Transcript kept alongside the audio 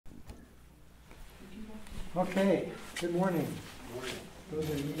Okay, good morning. Those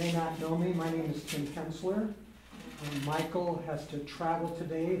of you who may not know me, my name is Tim Hensler. And Michael has to travel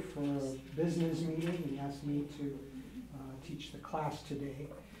today for a business meeting. He asked me to teach the class today,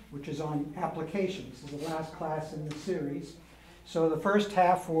 which is on applications. This is the last class in the series. So the first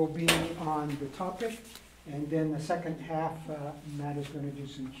half will be on the topic, and then the second half, Matt is going to do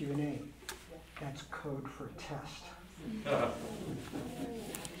some Q&A. That's code for test.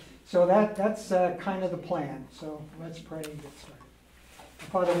 So that's kind of the plan. So let's pray and get started.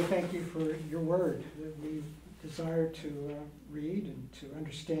 Father, we thank you for your word that we desire to read and to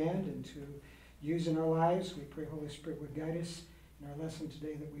understand and to use in our lives. We pray Holy Spirit would guide us in our lesson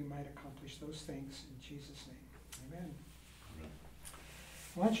today that we might accomplish those things. In Jesus' name, amen.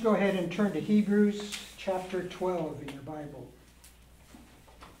 Why don't you go ahead and turn to Hebrews chapter 12 in your Bible.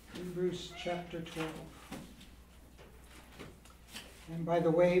 Hebrews chapter 12. And by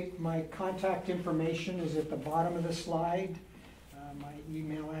the way, my contact information is at the bottom of the slide, my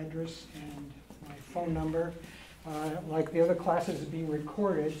email address and my phone number. Like the other classes is being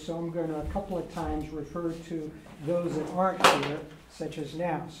recorded, so I'm going to a couple of times refer to those that aren't here, such as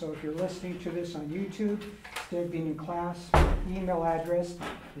now. So if you're listening to this on YouTube, instead of being in class, my email address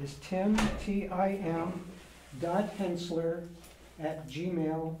is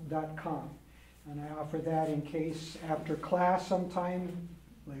tim.hensler@gmail.com. And I offer that in case after class sometime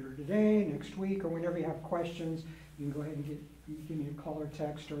later today, next week, or whenever you have questions, you can go ahead and give me a call or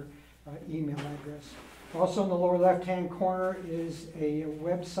text or email address. Also in the lower left-hand corner is a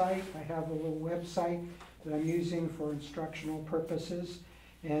website. I have a little website that I'm using for instructional purposes.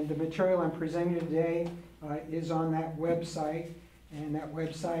 And the material I'm presenting today is on that website. And that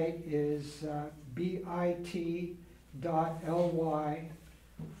website is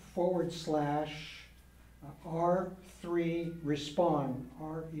bit.ly/R3respond,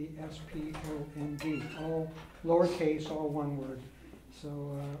 R-E-S-P-O-N-D, all lowercase, all one word.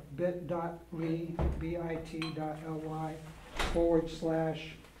 So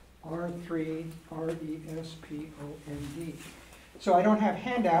bit.ly/R3respond. So I don't have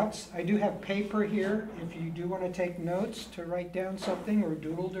handouts. I do have paper here if you do want to take notes to write down something or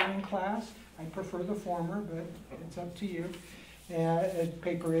doodle during class. I prefer the former, but it's up to you.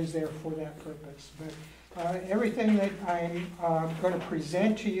 Paper is there for that purpose. But everything that I'm going to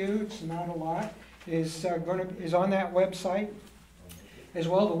present to you, it's not a lot, is on that website. As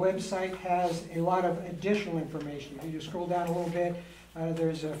well, the website has a lot of additional information. If you just scroll down a little bit,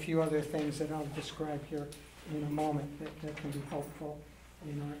 there's a few other things that I'll describe here in a moment that can be helpful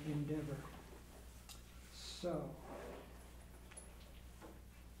in our endeavor. So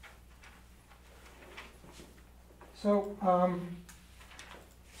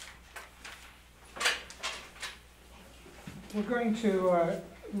we're going to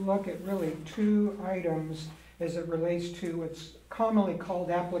look at really two items as it relates to what's commonly called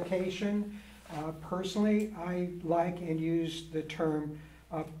application. Personally, I like and use the term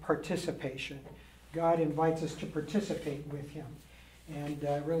participation. God invites us to participate with Him and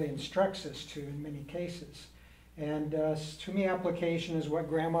really instructs us to in many cases. And to me, application is what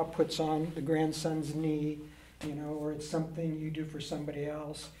grandma puts on the grandson's knee, or it's something you do for somebody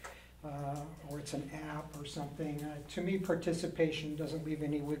else, or it's an app or something. To me, participation doesn't leave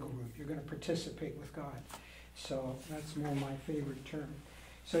any wiggle room. You're going to participate with God. So that's more my favorite term.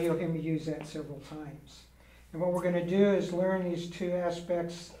 So you'll hear me use that several times. And what we're going to do is learn these two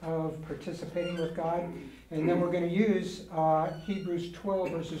aspects of participating with God, and then we're going to use Hebrews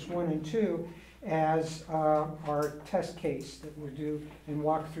 12 verses 1 and 2 as our test case that we'll do and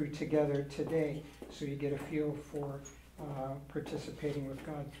walk through together today, so you get a feel for participating with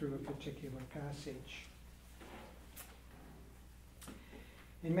God through a particular passage.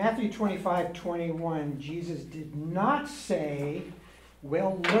 In Matthew 25:21, Jesus did not say,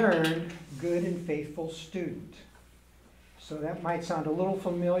 "Well learned, good and faithful student." So that might sound a little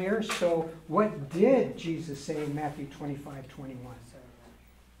familiar. So what did Jesus say in Matthew 25:21?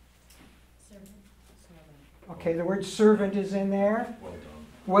 Servant. Okay, the word servant is in there. Well done.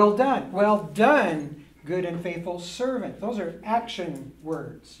 Well done. Well done, good and faithful servant. Those are action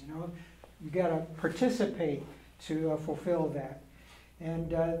words. You got to participate to fulfill that.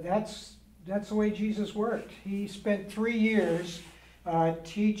 And that's the way Jesus worked. He spent 3 years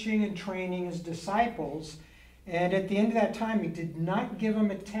teaching and training his disciples, and at the end of that time, he did not give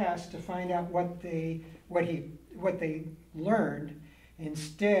them a test to find out what they learned.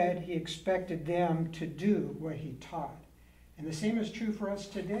 Instead, he expected them to do what he taught. And the same is true for us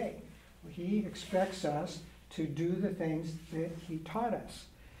today. He expects us to do the things that he taught us.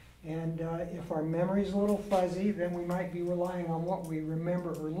 And if our memory is a little fuzzy, then we might be relying on what we remember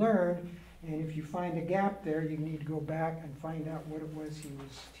or learned And if you find a gap there, you need to go back and find out what it was he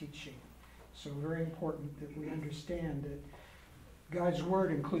was teaching. So very important that we understand that God's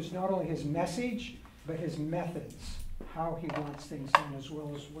Word includes not only His message, but His methods, how He wants things done, as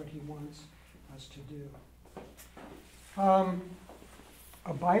well as what He wants us to do.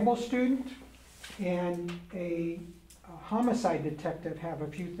 A Bible student and a homicide detective have a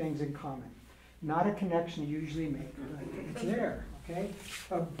few things in common. Not a connection you usually make, but it's there, okay?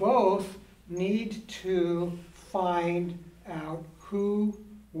 Both need to find out who,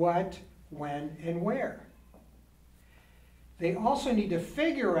 what, when, and where. They also need to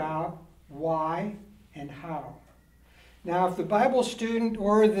figure out why and how. Now, if the Bible student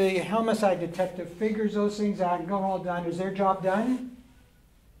or the homicide detective figures those things out and go all done, is their job done?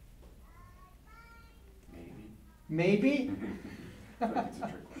 Maybe? That's a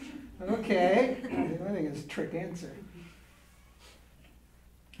trick question. Okay. I think it's a trick answer.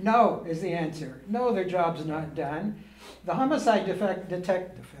 No is the answer. No, their job's not done. The homicide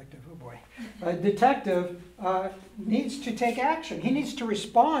detective needs to take action. He needs to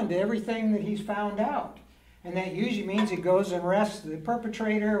respond to everything that he's found out. And that usually means he goes and arrests the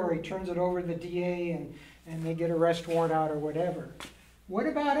perpetrator, or he turns it over to the DA and they get an arrest warrant out or whatever. What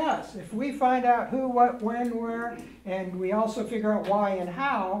about us? If we find out who, what, when, where, and we also figure out why and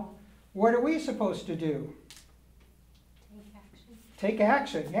how, what are we supposed to do? Take action. Take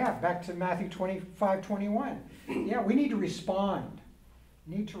action, yeah, back to Matthew 25:21. Yeah, we need to respond.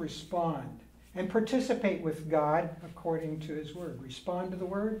 Need to respond. And participate with God according to His Word. Respond to the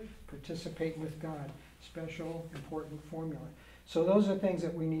Word, participate with God. Special, important formula. So those are things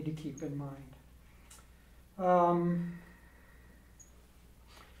that we need to keep in mind.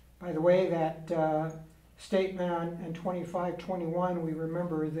 By the way, that statement in 25:21, we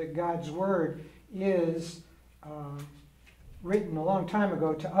remember that God's Word is written a long time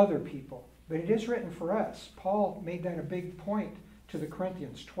ago to other people, but it is written for us. Paul made that a big point to the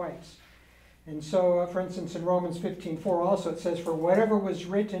Corinthians twice. And so, for instance, in Romans 15:4 also it says, "For whatever was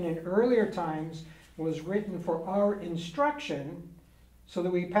written in earlier times was written for our instruction, so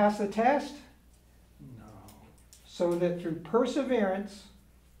that we pass the test? No. So that through perseverance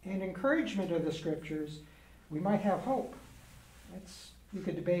and encouragement of the Scriptures, we might have hope." You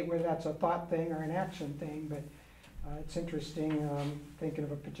could debate whether that's a thought thing or an action thing, but it's interesting, thinking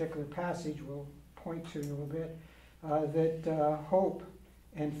of a particular passage we'll point to in a little bit, that hope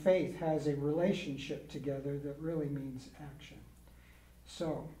and faith has a relationship together that really means action.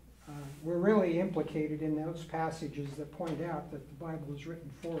 So, we're really implicated in those passages that point out that the Bible is written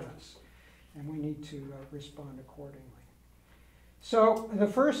for us, and we need to respond accordingly. So the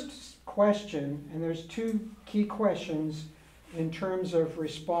first question, and there's two key questions in terms of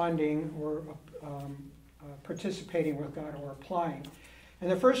responding or participating with God or applying. And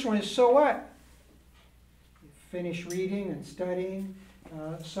the first one is, so what? You finish reading and studying,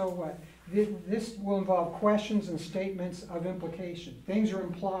 so what? This will involve questions and statements of implication. Things are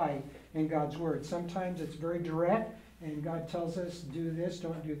implied in God's Word. Sometimes it's very direct, and God tells us, do this,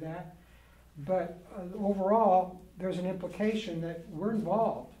 don't do that. But overall, there's an implication that we're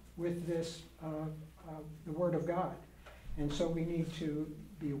involved with this, the Word of God. And so we need to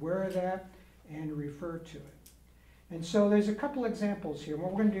be aware of that and refer to it. And so there's a couple examples here.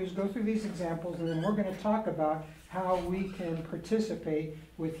 What we're going to do is go through these examples, and then we're going to talk about how we can participate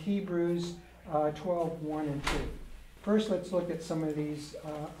with Hebrews 12:1 and 2. First, let's look at some of these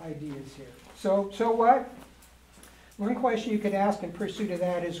ideas here. So what? One question you could ask in pursuit of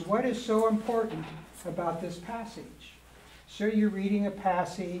that is, what is so important about this passage? So you're reading a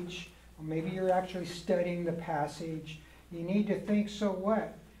passage, or maybe you're actually studying the passage. You need to think, so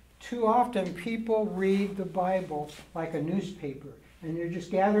what? Too often people read the Bible like a newspaper, and they're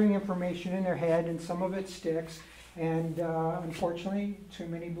just gathering information in their head, and some of it sticks. And unfortunately, too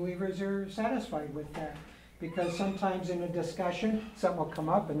many believers are satisfied with that, because sometimes in a discussion, something will come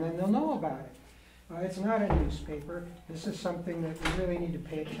up and then they'll know about it. It's not a newspaper. This is something that we really need to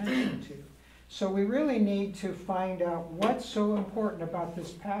pay attention to. So we really need to find out what's so important about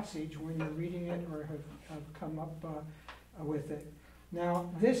this passage when you're reading it or have come up with it. Now,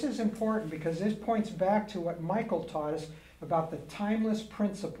 this is important because this points back to what Michael taught us about the timeless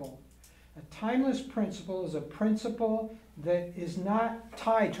principle. A timeless principle is a principle that is not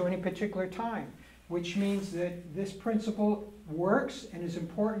tied to any particular time, which means that this principle works and is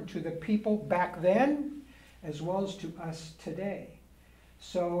important to the people back then as well as to us today.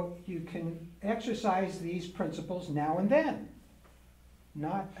 So you can exercise these principles now and then,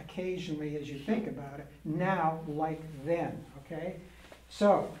 not occasionally as you think about it, now like then, okay?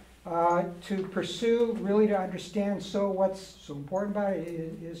 So To pursue, really to understand, so what's so important about it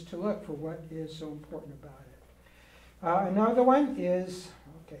is to look for what is so important about it. Another one is,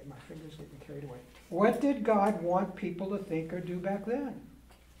 okay, my finger's getting carried away. What did God want people to think or do back then?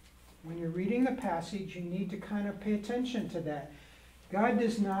 When you're reading the passage, you need to kind of pay attention to that. God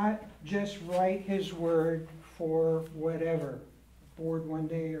does not just write his word for whatever, bored one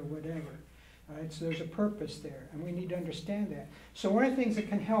day or whatever. There's a purpose there, and we need to understand that. So one of the things that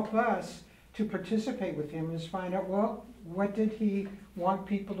can help us to participate with him is find out, well, what did he want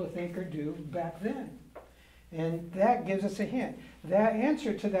people to think or do back then? And that gives us a hint. That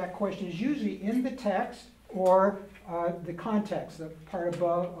answer to that question is usually in the text or the context, the part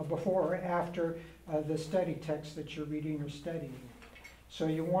above, before or after the study text that you're reading or studying. So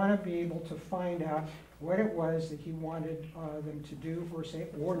you want to be able to find out what it was that he wanted them to do or say,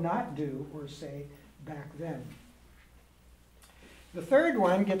 or not do or say back then. The third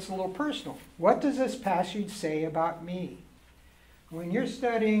one gets a little personal. What does this passage say about me? When you're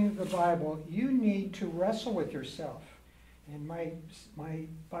studying the Bible, you need to wrestle with yourself. In my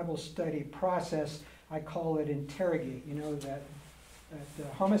Bible study process, I call it interrogate. You know, that the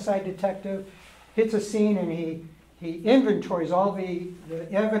homicide detective hits a scene and he inventories all the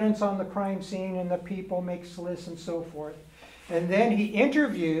evidence on the crime scene and the people, makes lists and so forth. And then he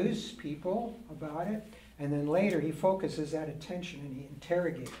interviews people about it. And then later he focuses that attention and he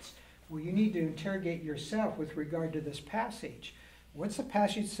interrogates. Well, you need to interrogate yourself with regard to this passage. What's the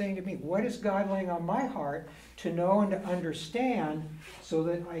passage saying to me? What is God laying on my heart to know and to understand so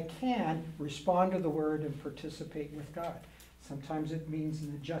that I can respond to the word and participate with God? Sometimes it means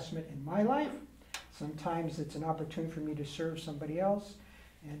an adjustment in my life. Sometimes it's an opportunity for me to serve somebody else.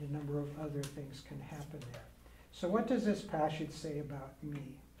 And a number of other things can happen there. So what does this passage say about me?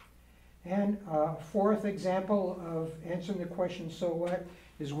 And a fourth example of answering the question, so what,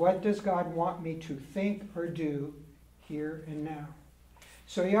 is what does God want me to think or do here and now?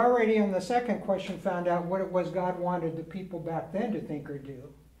 So you already on the second question found out what it was God wanted the people back then to think or do.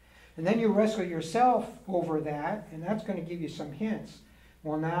 And then you wrestle yourself over that, and that's going to give you some hints.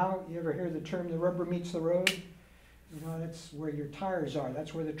 Well, now, you ever hear the term, the rubber meets the road? You know, that's where your tires are.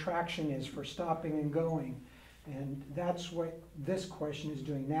 That's where the traction is for stopping and going. And that's what this question is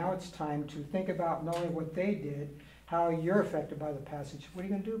doing. Now it's time to think about not only what they did, how you're affected by the passage. What are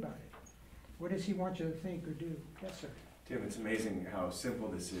you going to do about it? What does he want you to think or do? Yes, sir. Tim, it's amazing how simple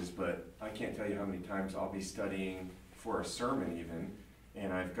this is, but I can't tell you how many times I'll be studying for a sermon even,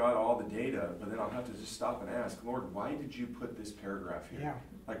 and I've got all the data, but then I'll have to just stop and ask, Lord, why did you put this paragraph here? Yeah.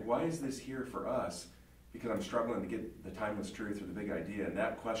 Like, why is this here for us? Because I'm struggling to get the timeless truth or the big idea, and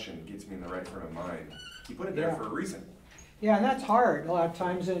that question gets me in the right frame of mind. He put it there for a reason. Yeah, and that's hard a lot of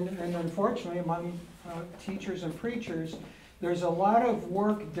times, and unfortunately among teachers and preachers, there's a lot of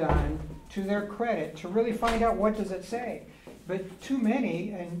work done to their credit to really find out what does it say. But too many,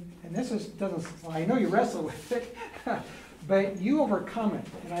 and this is doesn't. Well, I know you wrestle with it, but you overcome it,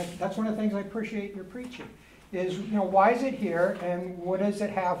 and that's one of the things I appreciate your preaching. Is, you know, why is it here, and what does it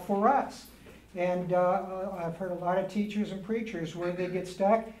have for us? And I've heard a lot of teachers and preachers where they get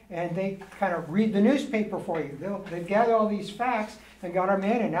stuck and they kind of read the newspaper for you. They gather all these facts and got them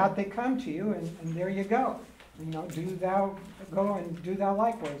in, and out they come to you, and there you go. You know, do thou go and do thou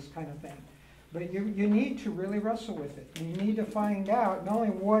likewise kind of thing. But you need to really wrestle with it. And you need to find out not only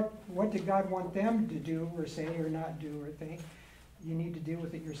what did God want them to do or say or not do or think, you need to deal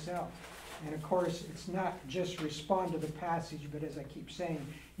with it yourself. And of course, it's not just respond to the passage, but as I keep saying,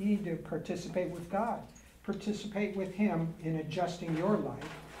 you need to participate with God. Participate with him in adjusting your life.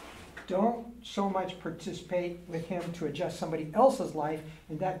 Don't so much participate with him to adjust somebody else's life,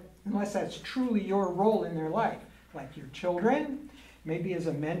 and that unless that's truly your role in their life. Like your children, maybe as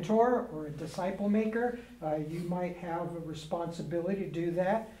a mentor or a disciple maker, you might have a responsibility to do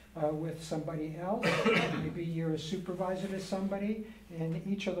that with somebody else. Maybe you're a supervisor to somebody, and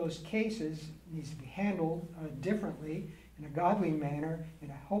each of those cases needs to be handled differently in a godly manner, in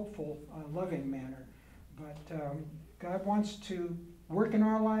a hopeful, loving manner. But God wants to work in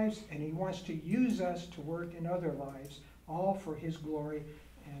our lives, and he wants to use us to work in other lives, all for his glory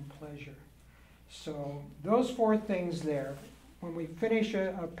and pleasure. So those four things there. When we finish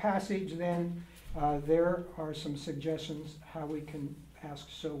a passage, then there are some suggestions how we can ask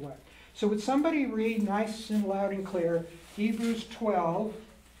so what. So would somebody read nice and loud and clear Hebrews 12,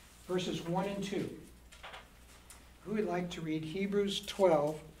 verses 1 and 2? Who would like to read Hebrews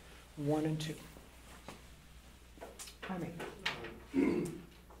 12, 1 and 2? Tommy.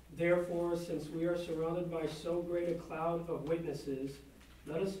 Therefore, since we are surrounded by so great a cloud of witnesses,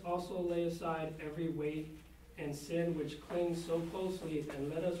 let us also lay aside every weight and sin which clings so closely,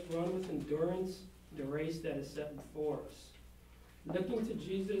 and let us run with endurance the race that is set before us. Looking to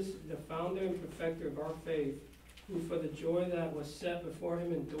Jesus, the founder and perfecter of our faith, who for the joy that was set before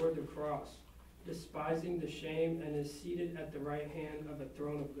him endured the cross, despising the shame, and is seated at the right hand of the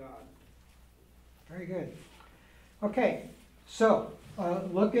throne of God. Very good. Okay, so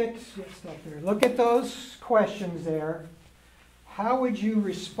look at those questions there. How would you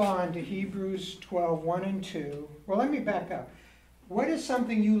respond to Hebrews 12, 1 and 2? Well, let me back up. What is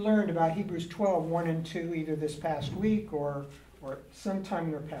something you learned about Hebrews 12, 1 and 2, either this past week or sometime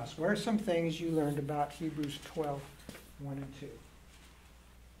in the past? What are some things you learned about Hebrews 12, 1 and 2?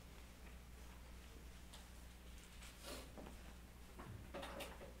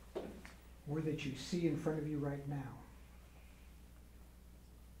 Or that you see in front of you right now?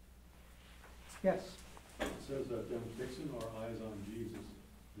 Yes? It says that them fixing our eyes on Jesus,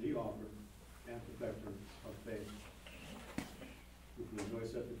 the author and perfecter of faith, who for the joy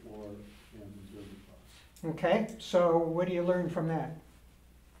set before him endured the cross. Okay, so what do you learn from that?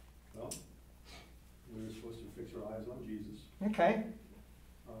 Well, we're supposed to fix our eyes on Jesus. Okay,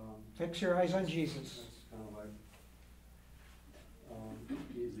 fix your eyes on Jesus. That's kind of like,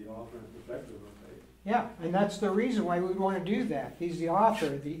 he's the author and perfecter of our faith. Yeah, and that's the reason why we would want to do that. He's the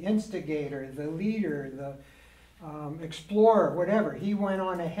author, the instigator, the leader, the explorer, whatever. He went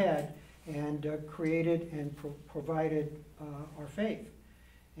on ahead and created and provided our faith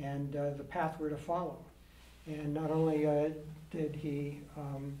and the path we're to follow. And not only did he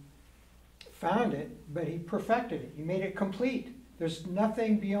found it, but he perfected it. He made it complete. There's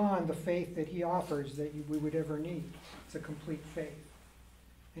nothing beyond the faith that he offers that we would ever need. It's a complete faith.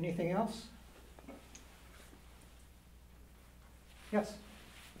 Anything else? Yes?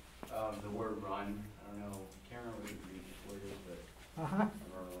 The word run, I don't know, can't remember what the Greek word is, but Uh-huh. I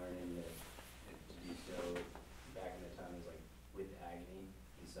remember learning that to do so back in the time was like with agony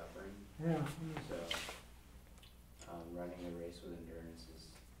and suffering. Yeah. So running a race with endurance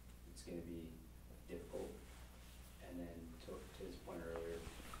it's going to be difficult. And then to his point earlier,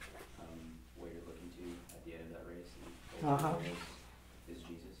 what you're looking to at the end of that race is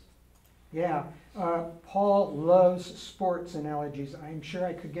Jesus. Yeah. Paul loves sports analogies. I'm sure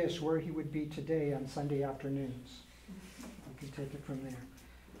I could guess where he would be today on Sunday afternoons. You can take it from there.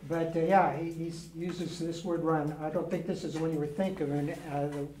 But yeah, he uses this word run. I don't think this is when you would think of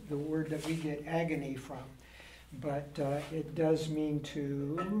the word that we get agony from. But it does mean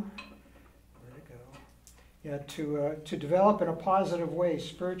to, where'd it go? Yeah, to develop in a positive way,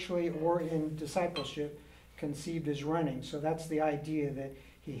 spiritually or in discipleship, conceived as running. So that's the idea that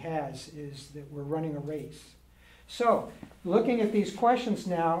he has, is that we're running a race. So, looking at these questions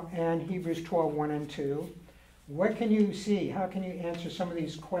now, and Hebrews 12, 1 and 2, what can you see? How can you answer some of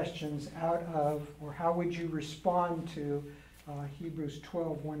these questions out of, or how would you respond to Hebrews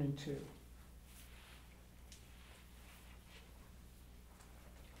 12, 1 and 2?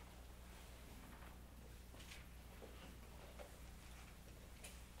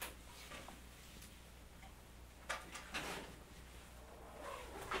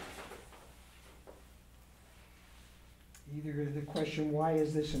 Either the question, why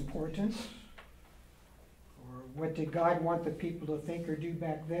is this important? Or what did God want the people to think or do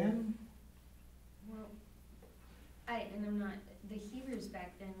back then? Well, I'm not, the Hebrews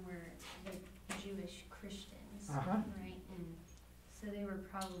back then were the Jewish Christians, Uh-huh. right? And so they were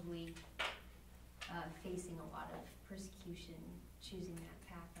probably facing a lot of persecution choosing that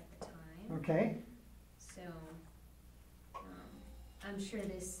path at the time. Okay. So I'm sure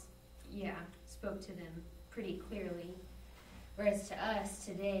this, spoke to them pretty clearly. Whereas to us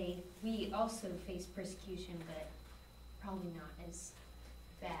today, we also face persecution, but probably not as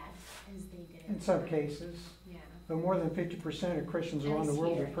bad as they did. In some cases. Yeah. Though more than 50% of Christians around the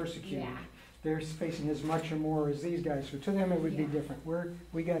world are persecuted. Yeah. They're facing as much or more as these guys. So to them it would be different.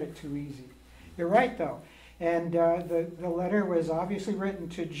 We got it too easy. You're right, though. And the letter was obviously written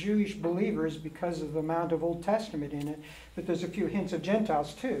to Jewish believers because of the amount of Old Testament in it. But there's a few hints of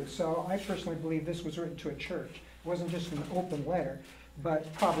Gentiles, too. So I personally believe this was written to a church. It wasn't just an open letter,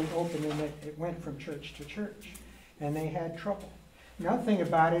 but probably open in that it went from church to church. And they had trouble. Another thing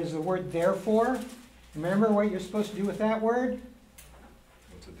about it is the word therefore. Remember what you're supposed to do with that word?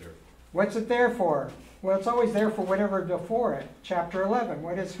 What's it there for? What's it there for? Well, it's always there for whatever before it. Chapter 11.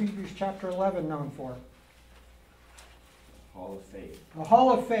 What is Hebrews chapter 11 known for? Hall of Faith. A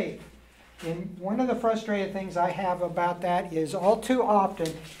hall of faith. And one of the frustrating things I have about that is all too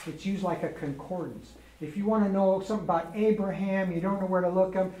often it's used like a concordance. If you want to know something about Abraham, you don't know where to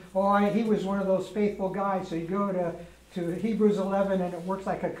look him. Oh, he was one of those faithful guys. So you go to to Hebrews 11 and it works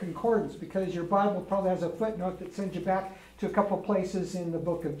like a concordance, because your Bible probably has a footnote that sends you back to a couple places in the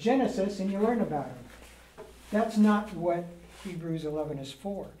book of Genesis and you learn about them. That's not what Hebrews 11 is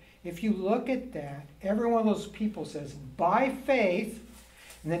for. If you look at that, every one of those people says, by faith,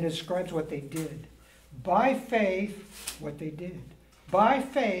 and then describes what they did. By faith, what they did. By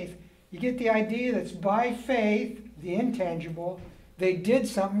faith, you get the idea that's by faith, the intangible, they did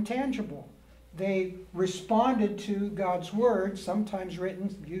something tangible. They responded to God's word, sometimes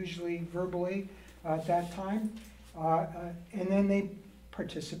written, usually verbally at that time, and then they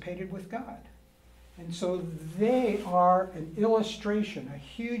participated with God. And so they are an illustration, a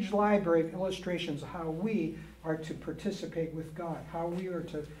huge library of illustrations of how we are to participate with God, how we are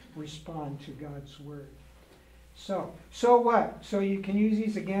to respond to God's word. So what? So you can use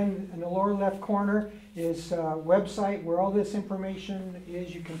these again. In the lower left corner is a website where all this information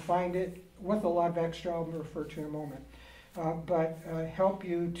is. You can find it with a lot of extra I'll refer to in a moment. But help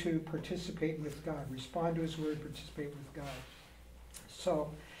you to participate with God, respond to his word, participate with God.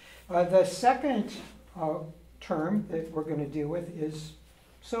 So the second term that we're going to deal with is,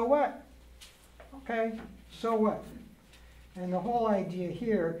 so what? Okay, so what? And the whole idea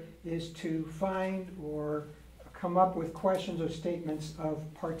here is to find or come up with questions or statements of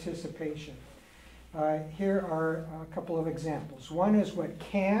participation. Here are a couple of examples. One is, what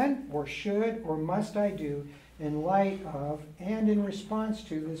can or should or must I do in light of and in response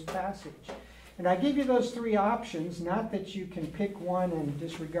to this passage? And I give you those three options, not that you can pick one and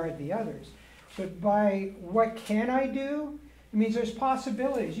disregard the others, but by what can I do, it means there's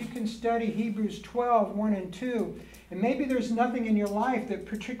possibilities. You can study Hebrews 12, 1 and 2, and maybe there's nothing in your life that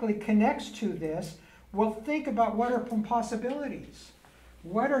particularly connects to this. Well, think about what are some possibilities.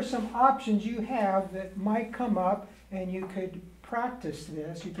 What are some options you have that might come up and you could practice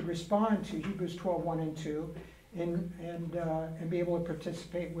this, you could respond to Hebrews 12, 1 and 2 and be able to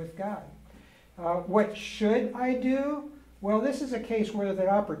participate with God. What should I do? Well, this is a case where that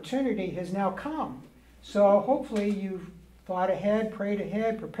opportunity has now come. So hopefully you've thought ahead, prayed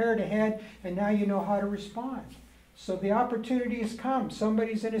ahead, prepared ahead, and now you know how to respond. So the opportunity has come.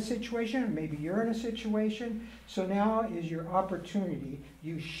 Somebody's in a situation, maybe you're in a situation, so now is your opportunity.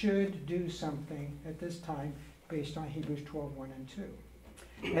 You should do something at this time based on Hebrews 12, 1 and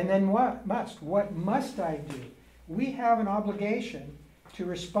 2. And then what must? What must I do? We have an obligation to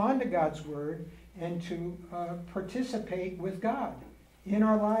respond to God's word and to participate with God in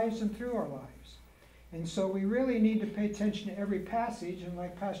our lives and through our lives. And so we really need to pay attention to every passage, and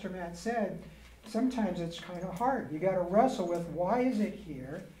like Pastor Matt said, sometimes it's kind of hard. You got to wrestle with, why is it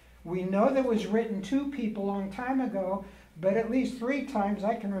here? We know that it was written to people a long time ago, but at least 3 times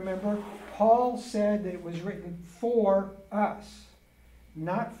I can remember Paul said that it was written for us.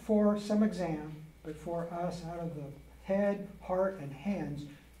 Not for some exam, but for us out of the head, heart, and hands.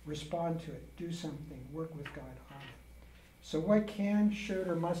 Respond to it. Do something. Work with God on it. So what can, should,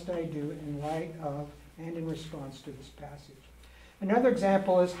 or must I do in light of and in response to this passage? Another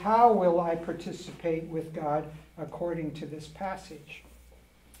example is, how will I participate with God according to this passage?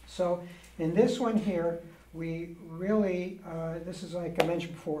 So in this one here, we really, this is like I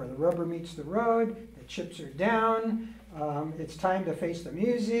mentioned before, the rubber meets the road, the chips are down, it's time to face the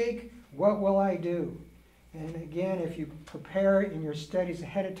music. What will I do? And again, if you prepare in your studies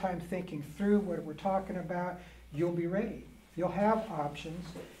ahead of time, thinking through what we're talking about, you'll be ready. You'll have options.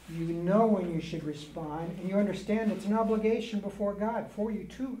 You know when you should respond, and you understand it's an obligation before God for you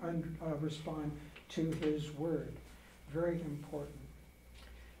to respond to his word. Very important.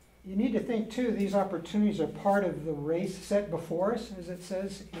 You need to think, too, these opportunities are part of the race set before us, as it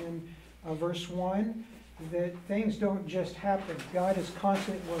says in verse 1, that things don't just happen. God is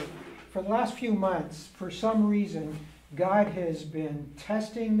constantly at work. For the last few months, for some reason, God has been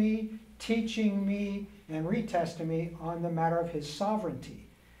testing me, teaching me, and retesting me on the matter of his sovereignty.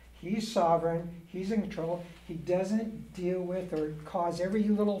 He's sovereign. He's in control. He doesn't deal with or cause every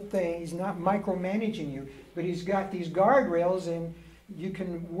little thing. He's not micromanaging you, but he's got these guardrails, and you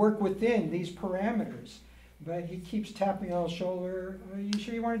can work within these parameters. But he keeps tapping on the shoulder. Are you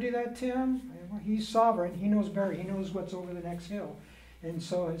sure you want to do that, Tim? Well, he's sovereign. He knows better. He knows what's over the next hill. And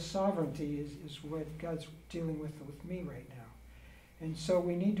so his sovereignty is what God's dealing with me right now. And so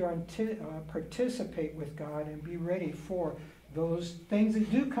we need to participate with God and be ready for those things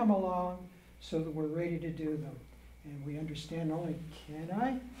that do come along so that we're ready to do them. And we understand not only can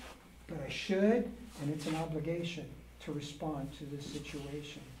I, but I should, and it's an obligation to respond to this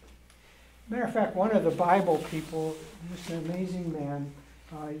situation. Matter of fact, one of the Bible people, just an amazing man,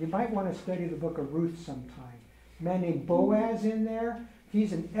 you might want to study the book of Ruth sometime. A man named Boaz in there.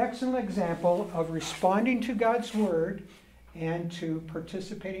 He's an excellent example of responding to God's word and to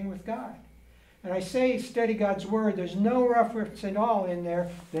participating with God. And I say study God's word, there's no reference at all in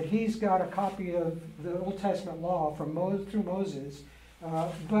there that he's got a copy of the Old Testament law from through Moses.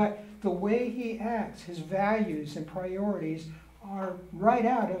 But the way he acts, his values and priorities are right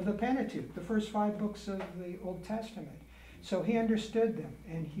out of the Pentateuch, the first 5 books of the Old Testament. So he understood them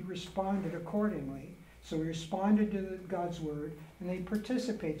and he responded accordingly. So he responded to God's word and he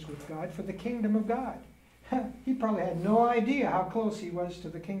participates with God for the kingdom of God. He probably had no idea how close he was to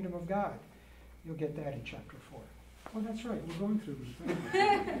the kingdom of God. You'll get that in chapter 4. Oh, that's right, we're going through this.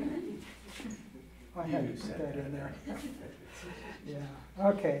 I had to put that in there. Yeah.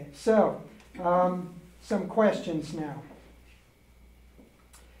 Okay, so some questions now.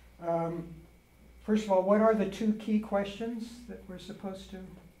 First of all, what are the 2 key questions that we're supposed to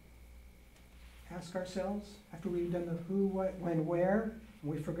ask ourselves after we've done the who, what, when, where,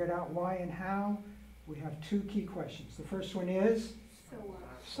 and we figured out why and how? We have 2 key questions. The first one is, So what?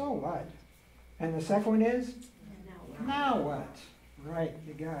 so what? And the second one is, Now what? now what? Right,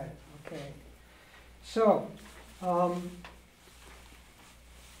 you got it. Okay. So,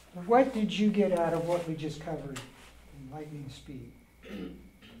 what did you get out of what we just covered in lightning speed?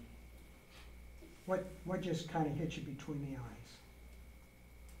 What just kind of hit you between the eyes?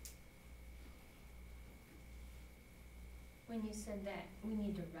 When you said that we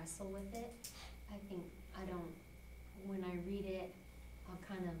need to wrestle with it, I think when I read it, I'll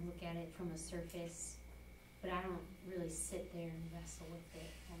kind of look at it from a surface, but I don't really sit there and wrestle with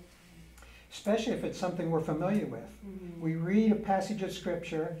it all the time. Especially if it's something we're familiar with. Mm-hmm. We read a passage of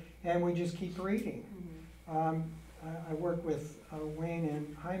scripture and we just keep reading. Mm-hmm. I work with Wayne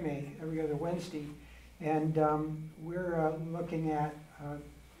and Jaime every other Wednesday, and we're looking at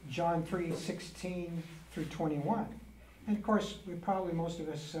John 3:16 through 21. And of course, most of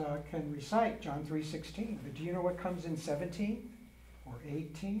us can recite John 3:16, but do you know what comes in 17 or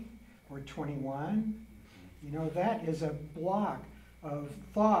 18 or 21? You know, that is a block of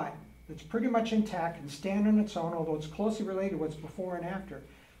thought that's pretty much intact and stand on its own, although it's closely related to what's before and after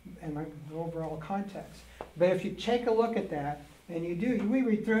and the overall context. But if you take a look at that, and we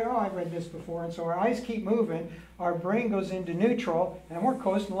read through it, oh, I've read this before, and so our eyes keep moving, our brain goes into neutral, and we're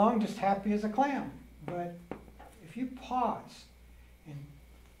coasting along just happy as a clam. But if you pause and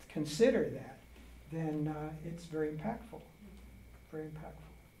consider that, then it's very impactful. Very impactful.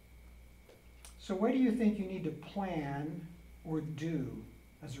 So what do you think you need to plan or do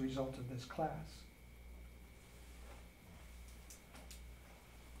as a result of this class?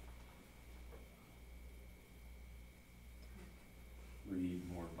 Read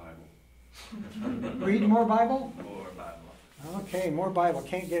more Bible. Read more Bible? More Bible. Okay, more Bible.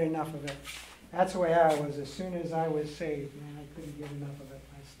 Can't get enough of it. That's the way I was. As soon as I was saved, man, I couldn't get enough of it.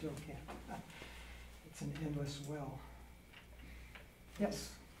 I still can't. It's an endless well.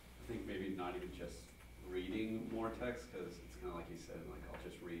 Yes? I think maybe not even just reading more text, because it's kind of like you said, like I'll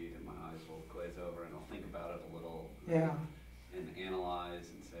just read and my eyes will glaze over and I'll think about it a little. Yeah. And analyze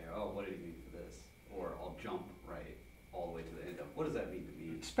and say, oh, what did he mean for this? Or I'll jump right all the way to the end of, what does that mean to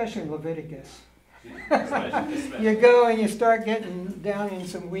me? Especially in Leviticus. Yeah, especially. You go and you start getting down in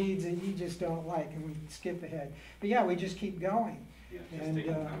some weeds that you just don't like, and we skip ahead. But yeah, we just keep going. Yeah, just And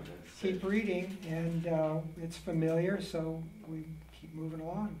taking time to keep sit. reading, and it's familiar, so we keep moving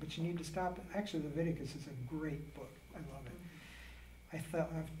along. But you need to stop. Actually, Leviticus is a great book. I love it.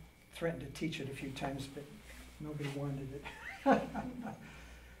 I've threatened to teach it a few times, but nobody wanted it.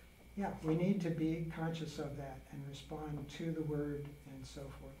 Yeah, we need to be conscious of that and respond to the word and so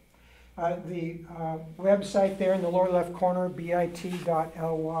forth. The website there in the lower left corner,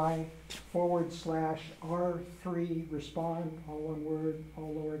 bit.ly/R3respond, all one word,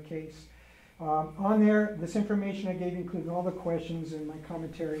 all lowercase. On there, this information I gave you, including all the questions and my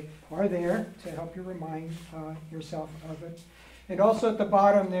commentary, are there to help you remind yourself of it. And also at the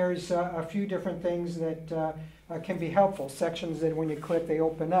bottom, there's a few different things that can be helpful, sections that when you click, they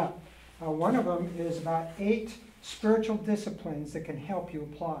open up. One of them is about 8 spiritual disciplines that can help you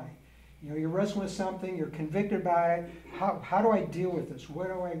apply. You know, you're wrestling with something, you're convicted about it. How do I deal with this?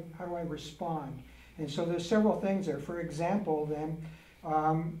 How do I respond? And so there's several things there. For example, then,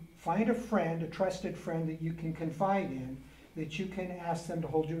 find a friend, a trusted friend that you can confide in, that you can ask them to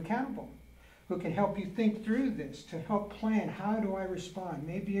hold you accountable, who can help you think through this, to help plan, how do I respond?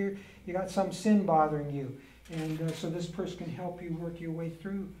 Maybe you got some sin bothering you, and so this person can help you work your way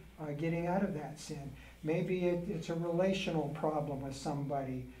through getting out of that sin. Maybe it's a relational problem with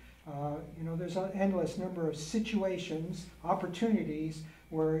somebody. You know, there's an endless number of situations, opportunities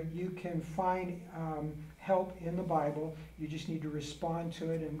where you can find help in the Bible. You just need to respond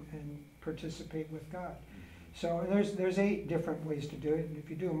to it and participate with God. So there's 8 different ways to do it, and if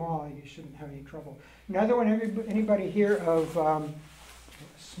you do them all, you shouldn't have any trouble. Another one, anybody here of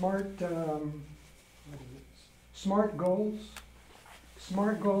SMART, SMART goals?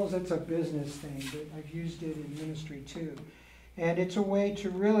 SMART goals, it's a business thing, but I've used it in ministry too. And it's a way to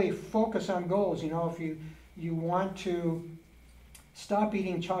really focus on goals. You know, if you want to stop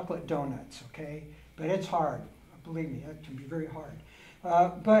eating chocolate donuts, okay? But it's hard. Believe me, it can be very hard.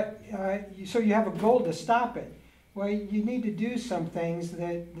 So you have a goal to stop it. Well, you need to do some things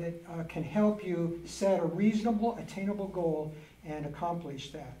that can help you set a reasonable, attainable goal and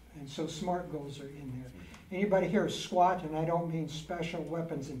accomplish that. And so SMART goals are in there. Anybody here is SWAT, and I don't mean Special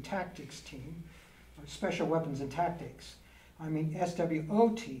Weapons and Tactics Team, or Special Weapons and Tactics. I mean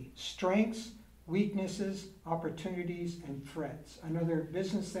SWOT, strengths, weaknesses, opportunities, and threats. Another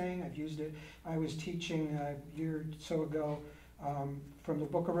business thing, I've used it. I was teaching a year or so ago from the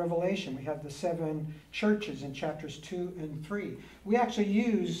book of Revelation. We have the 7 churches in chapters 2 and 3. We actually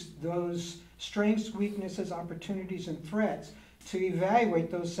use those strengths, weaknesses, opportunities, and threats to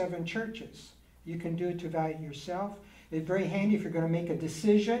evaluate those 7 churches. You can do it to evaluate yourself. It's very handy if you're going to make a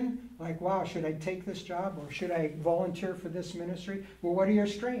decision, like, wow, should I take this job or should I volunteer for this ministry? Well, what are your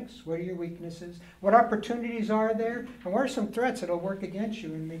strengths? What are your weaknesses? What opportunities are there? And what are some threats that will work against you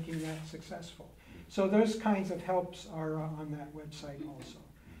in making that successful? So those kinds of helps are on that website also.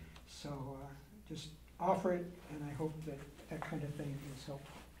 So just offer it, and I hope that that kind of thing is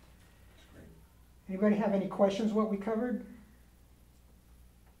helpful. Anybody have any questions what we covered?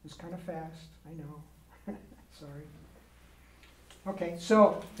 It was kind of fast, I know. Sorry. Okay,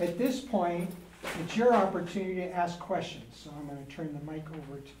 so at this point, it's your opportunity to ask questions. So I'm going to turn the mic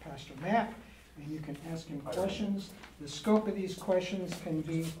over to Pastor Matt, and you can ask him questions. The scope of these questions can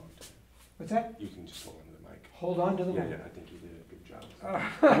be, what's that? You can just hold on to the mic. Hold on to the mic. Yeah, I think you did a good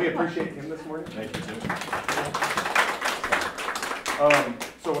job. We appreciate him this morning. Thank you, Tim.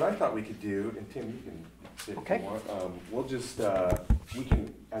 So what I thought we could do, and Tim, you can sit Okay. if you want. We'll just, we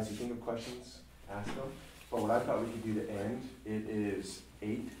can, as you think of questions, ask them. But what I thought we could do to end, it is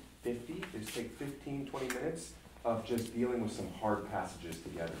 8:50. Just take 15, 20 minutes of just dealing with some hard passages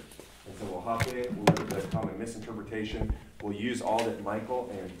together. And so we'll hop in, we'll look at the common misinterpretation. We'll use all that Michael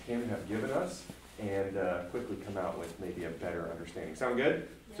and Tim have given us and quickly come out with maybe a better understanding. Sound good?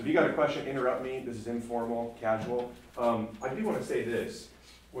 So if you got a question, interrupt me. This is informal, casual. I do want to say this.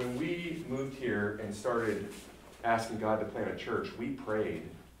 When we moved here and started asking God to plant a church, we prayed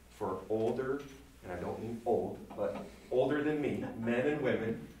for older, and I don't mean old, but older than me, men and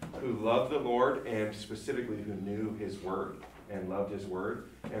women who loved the Lord and specifically who knew His Word and loved His Word.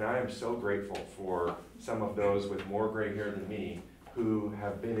 And I am so grateful for some of those with more gray hair than me who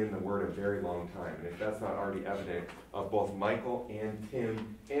have been in the Word a very long time. And if that's not already evident of both Michael and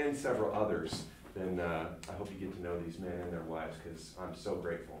Tim and several others, then I hope you get to know these men and their wives, because I'm so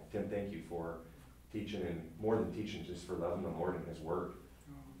grateful. Tim, thank you for teaching, and more than teaching, just for loving the Lord and His Word.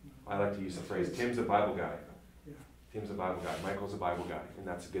 I like to use the phrase, Tim's a Bible guy. Yeah. Tim's a Bible guy. Michael's a Bible guy, and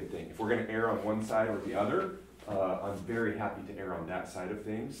that's a good thing. If we're going to err on one side or the other, I'm very happy to err on that side of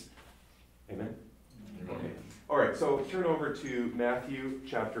things. Amen? Okay. All right, so turn over to Matthew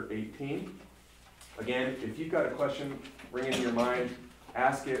chapter 18. Again, if you've got a question, bring it in your mind,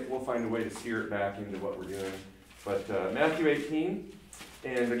 ask it. We'll find a way to steer it back into what we're doing. But Matthew 18,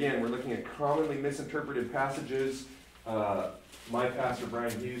 and again, we're looking at commonly misinterpreted passages. My pastor,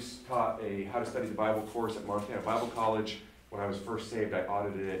 Brian Hughes, taught a How to Study the Bible course at Montana Bible College. When I was first saved, I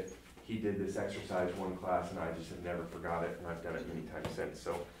audited it. He did this exercise one class, and I just have never forgot it, and I've done it many times since.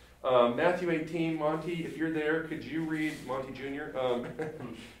 So Matthew 18, Monty, if you're there, could you read, Monty Jr.,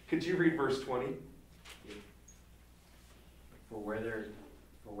 could you read verse 20? For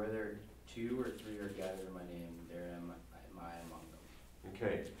whether 2 or 3 are gathered in my name, there am I among them.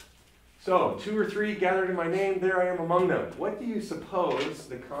 Okay. So, 2 or 3 gathered in my name, there I am among them. What do you suppose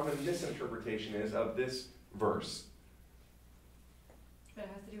the common misinterpretation is of this verse? It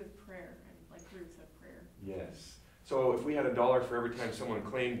has to do with prayer, and like roots of prayer. Yes. So if we had $1 for every time someone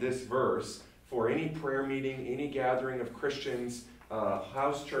claimed this verse for any prayer meeting, any gathering of Christians,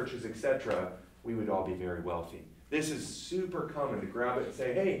 house churches, etc., we would all be very wealthy. This is super common to grab it and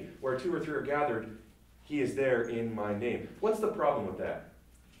say, hey, where 2 or 3 are gathered, He is there in my name. What's the problem with that?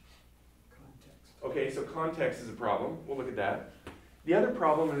 Okay, so context is a problem. We'll look at that. The other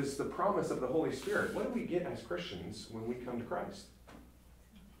problem is the promise of the Holy Spirit. What do we get as Christians when we come to Christ?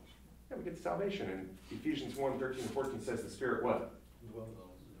 Yeah, we get salvation. And Ephesians 1, 13 and 14 says the Spirit what?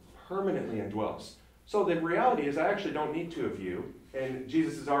 Permanently indwells. So the reality is I actually don't need 2 of you, and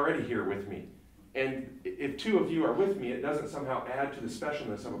Jesus is already here with me. And if two of you are with me, it doesn't somehow add to the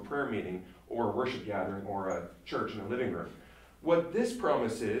specialness of a prayer meeting or a worship gathering or a church in a living room. What this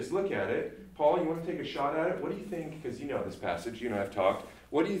promise is, look at it. Paul, you want to take a shot at it? What do you think, because you know this passage, you and I have talked,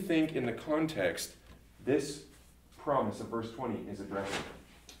 what do you think in the context this promise of verse 20 is addressing?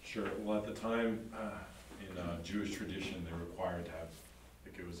 Sure. Well, at the time, in Jewish tradition, they were required to have,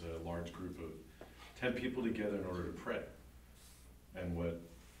 like it was a large group of 10 people together in order to pray. And what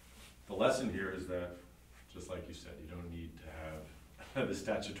the lesson here is that, just like you said, you don't need to have the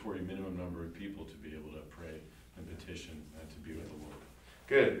statutory minimum number of people to be able to pray and petition and to be with the Lord.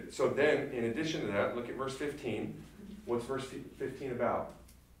 Good. So then, in addition to that, look at verse 15. What's verse 15 about?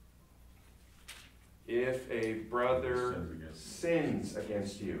 If a brother sins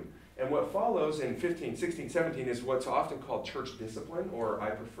against you. And what follows in 15, 16, 17 is what's often called church discipline, or I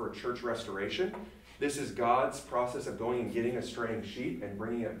prefer church restoration. This is God's process of going and getting a straying sheep and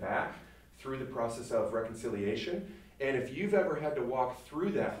bringing it back through the process of reconciliation. And if you've ever had to walk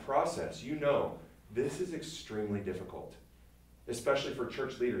through that process, you know this is extremely difficult, especially for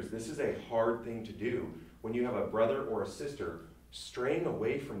church leaders. This is a hard thing to do when you have a brother or a sister straying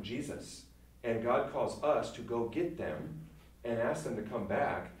away from Jesus. And God calls us to go get them and ask them to come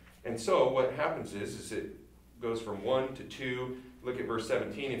back. And so what happens is it goes from 1 to 2. Look at verse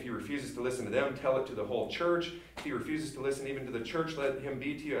 17. If he refuses to listen to them, tell it to the whole church. If he refuses to listen even to the church, let him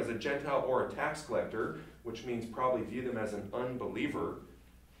be to you as a Gentile or a tax collector, which means probably view them as an unbeliever.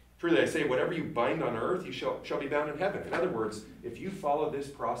 Truly I say, whatever you bind on earth, you shall be bound in heaven. In other words, if you follow this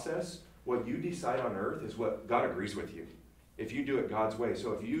process, what you decide on earth is what God agrees with you. If you do it God's way.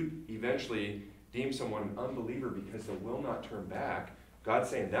 So if you eventually deem someone an unbeliever because they will not turn back, God's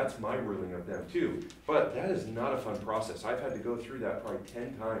saying that's my ruling of them too. But that is not a fun process. I've had to go through that probably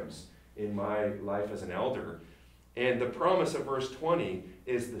 10 times in my life as an elder. And the promise of verse 20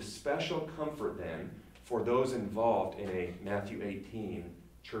 is the special comfort then for those involved in a Matthew 18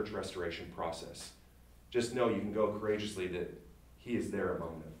 church restoration process. Just know you can go courageously that he is there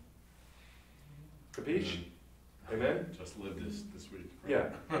among them. Capiche? Amen? Just live this week. Yeah.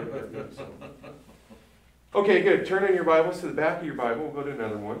 Okay, good. Turn in your Bibles to the back of your Bible. We'll go to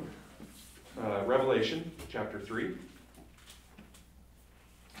another one. Revelation chapter 3.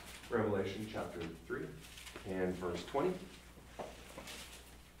 Revelation chapter 3 and verse 20.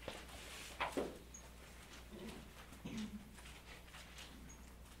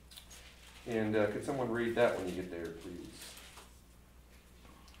 And could someone read that when you get there, please?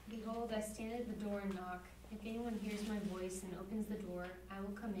 Behold, I stand at the door and knock. If anyone hears my voice and opens the door, I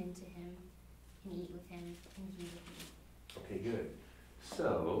will come in to him and eat with him and he with me. Okay, good.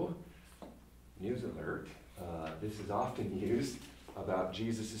 So, news alert. This is often used about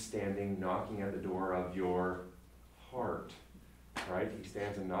Jesus is standing, knocking at the door of your heart. Right? He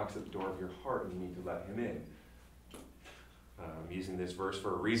stands and knocks at the door of your heart and you need to let him in. I'm using this verse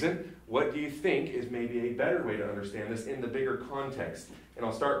for a reason. What do you think is maybe a better way to understand this in the bigger context? And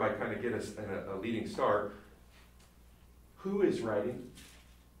I'll start by kind of get us a leading start. Who is writing?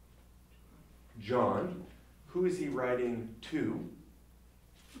 John. Who is he writing to?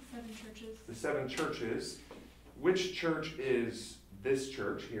 7 churches. The 7 churches. Which church is this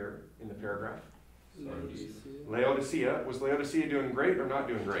church here in the paragraph? Laodicea. Was Laodicea doing great or not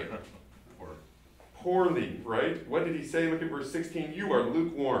doing great? Poorly, right? What did he say? Look at verse 16. You are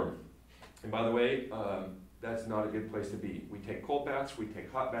lukewarm. And by the way, that's not a good place to be. We take cold baths, we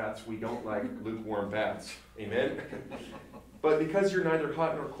take hot baths. We don't like lukewarm baths. Amen? But because you're neither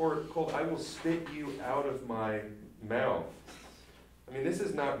hot nor cold, I will spit you out of my mouth. I mean, this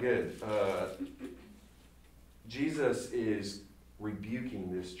is not good. Jesus is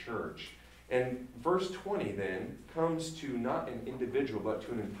rebuking this church. And verse 20 then comes to not an individual, but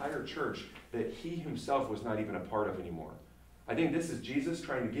to an entire church that he himself was not even a part of anymore. I think this is Jesus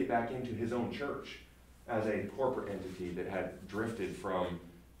trying to get back into his own church as a corporate entity that had drifted from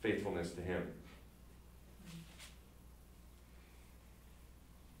faithfulness to him.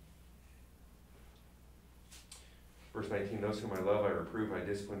 Verse 19, those whom I love, I reprove, I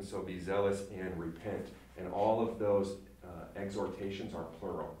discipline, so be zealous and repent. And all of those exhortations are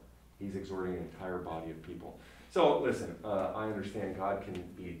plural. He's exhorting an entire body of people. So listen, I understand God can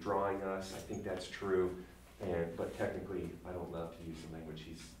be drawing us. I think that's true. But technically, I don't love to use the language.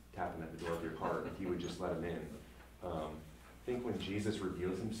 He's tapping at the door of your heart. If you would just let him in. I think when Jesus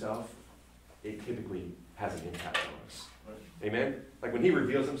reveals himself, it typically has an impact on us. Amen? Like when he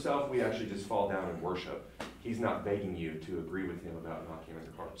reveals himself, we actually just fall down and worship. He's not begging you to agree with him about knocking on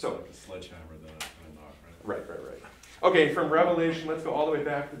the heart. So, like the sledgehammer that I knock, right? Right. Okay, from Revelation, let's go all the way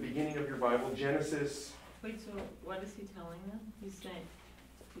back to the beginning of your Bible, Genesis. Wait, so what is he telling them? He's saying,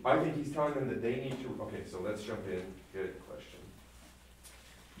 I think he's telling them that they need to, okay, so let's jump in. Good question.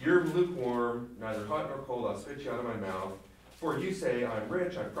 You're lukewarm, neither hot nor cold, I'll spit you out of my mouth. For you say, I'm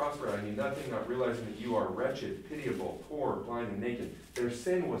rich, I'm prosperous, I need nothing, not realizing that you are wretched, pitiable, poor, blind, and naked. Their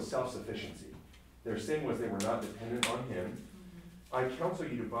sin was self-sufficiency. Their sin was they were not dependent on him. I counsel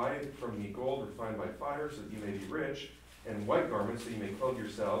you to buy from me gold refined by fire, so that you may be rich, and white garments, so you may clothe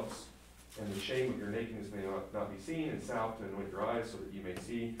yourselves, and the shame of your nakedness may not be seen, and salve to anoint your eyes, so that you may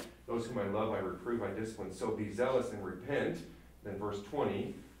see. Those whom I love I reprove, I discipline. So be zealous and repent. Then verse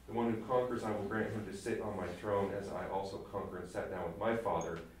 20, the one who conquers, I will grant him to sit on my throne, as I also conquer and sat down with my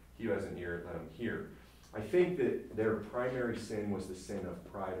Father. He who has an ear, let him hear. I think that their primary sin was the sin of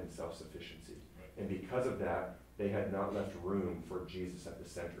pride and self-sufficiency. And because of that, they had not left room for Jesus at the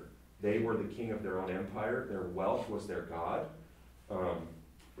center. They were the king of their own empire. Their wealth was their God.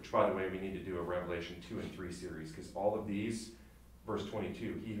 Which, by the way, we need to do a Revelation 2 and 3 series, because all of these, verse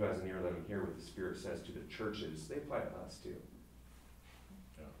 22, he who has an ear, let him hear what the Spirit says to the churches. They apply to us, too.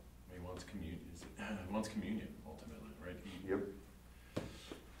 Yeah, he wants communion. He wants communion, ultimately, right? Yep.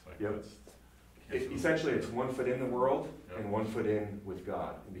 It's like Yep. Essentially, it's one foot in the world and one foot in with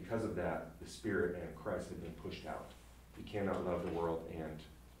God. And because of that, the Spirit and Christ have been pushed out. You cannot love the world and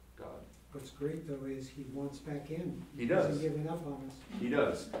God. What's great, though, is he wants back in. He does. He hasn't given up on us. He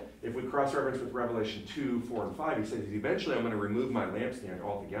does. If we cross-reference with Revelation 2, 4, and 5, he says, eventually I'm going to remove my lampstand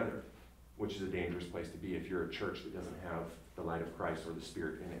altogether, which is a dangerous place to be if you're a church that doesn't have the light of Christ or the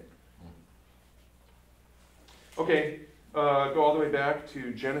Spirit in it. Okay, go all the way back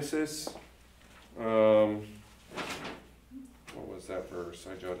to Genesis. What was that verse?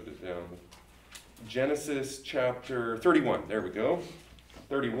 I jotted it down. Genesis chapter 31. There we go.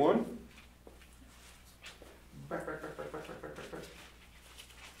 31.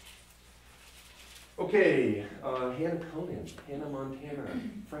 Okay, Hannah Montana,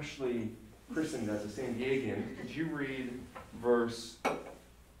 freshly christened as a San Diegan. Could you read verse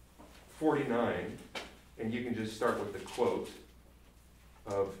 49? And you can just start with the quote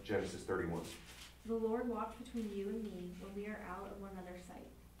of Genesis 31. The Lord walked between you and me when we are out of one another's sight.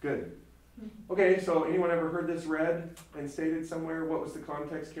 Good. Okay, so anyone ever heard this read and stated somewhere? What was the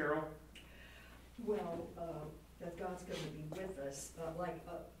context, Carol? Well, that God's going to be with us, like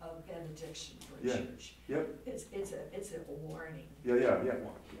a benediction for a Yeah. church. Yep. It's a warning. Yeah. Well,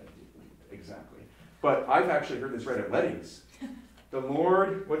 yeah, exactly. But I've actually heard this read at weddings. The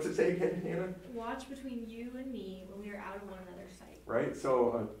Lord, what's it say again, Hannah? Watch between you and me when we are out of one another's sight. Right,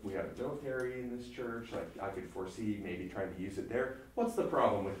 so we have military in this church, like I could foresee maybe trying to use it there. What's the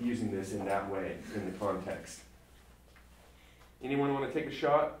problem with using this in that way, in the context? Anyone want to take a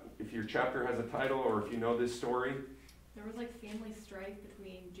shot? If your chapter has a title, or if you know this story? There was like family strife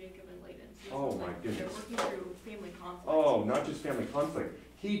between Jacob and Laban. So this Oh was my like, goodness. they're working through family conflict. Oh, not just family conflict.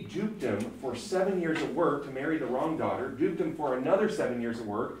 He duped him for 7 years of work to marry the wrong daughter, duped him for another 7 years of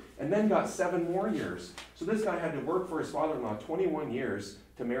work, and then got 7 more years. So this guy had to work for his father-in-law 21 years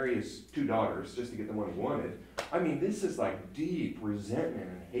to marry his 2 daughters just to get the one he wanted. I mean, this is like deep resentment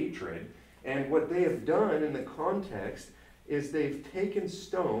and hatred. And what they have done in the context is they've taken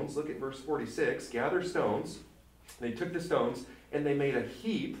stones, look at verse 46, gather stones. They took the stones and they made a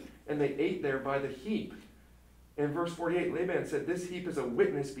heap and they ate there by the heap. In verse 48, Laban said, this heap is a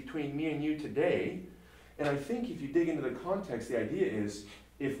witness between me and you today. And I think if you dig into the context, the idea is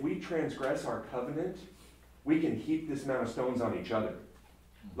if we transgress our covenant, we can heap this amount of stones on each other.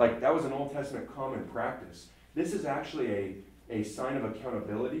 Like that was an Old Testament common practice. This is actually a sign of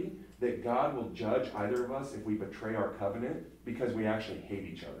accountability that God will judge either of us if we betray our covenant because we actually hate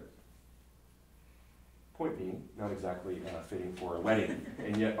each other. Point being, not exactly fitting for a wedding.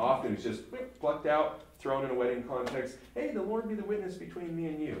 And yet often it's just plucked out, thrown in a wedding context. Hey, the Lord be the witness between me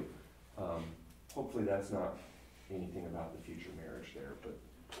and you. Hopefully that's not anything about the future marriage there. But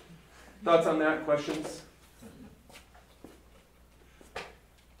thoughts on that? Questions?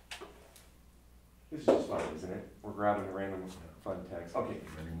 This is just fun, isn't it? We're grabbing a random fun text. Okay,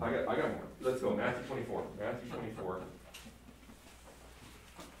 I got more. Let's go. Matthew 24. Matthew 24.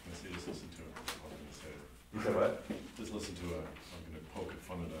 Just listen to it. I'm gonna say it. You said what? Just listen to it. I'm going to poke at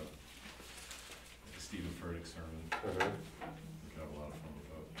fun at a Stephen Furtick sermon. We could have a lot of fun with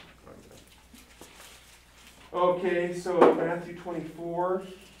that. Okay, so Matthew 24.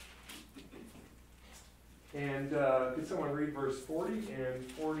 And could someone read verse 40 and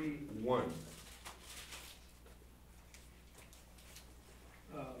 41?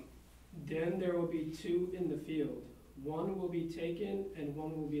 Then there will be 2 in the field. One will be taken and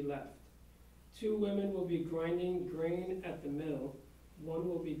one will be left. 2 women will be grinding grain at the mill. One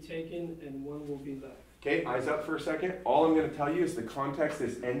will be taken and one will be left. Okay, eyes up for a second. All I'm going to tell you is the context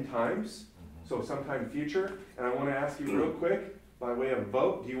is end times, so sometime future. And I want to ask you real quick, by way of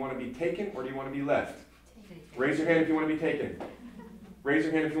vote, do you want to be taken or do you want to be left? Raise your hand if you want to be taken. Raise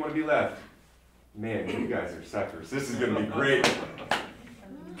your hand if you want to be left. Man, you guys are suckers. This is going to be great.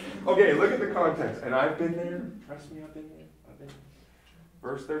 Okay, look at the context. And I've been there. Trust me, I've been there.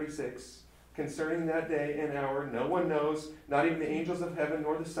 Verse 36. Concerning that day and hour, no one knows, not even the angels of heaven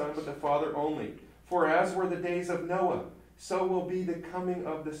nor the Son, but the Father only. For as were the days of Noah, so will be the coming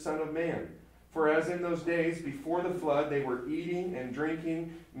of the Son of Man. For as in those days before the flood, they were eating and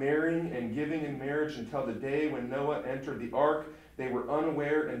drinking, marrying and giving in marriage until the day when Noah entered the ark. They were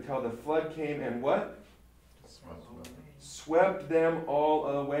unaware until the flood came and what? Swept them all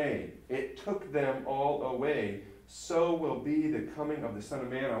away. It took them all away. So will be the coming of the Son of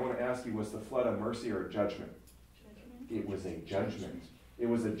Man. I want to ask you, was the flood a mercy or a judgment? It was a judgment. It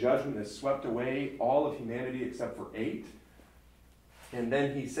was a judgment that swept away all of humanity except for 8. And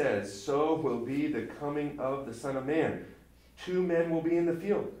then he says, so will be the coming of the Son of Man. 2 men will be in the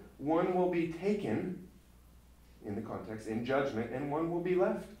field. One will be taken, in the context, in judgment, and one will be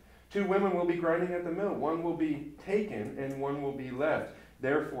left. 2 women will be grinding at the mill. One will be taken, and one will be left.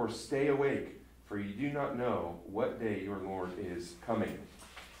 Therefore, stay awake, for you do not know what day your Lord is coming.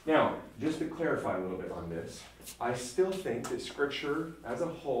 Now, just to clarify a little bit on this, I still think that Scripture as a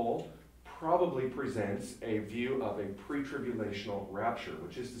whole probably presents a view of a pre-tribulational rapture,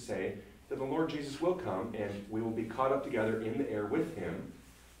 which is to say that the Lord Jesus will come and we will be caught up together in the air with him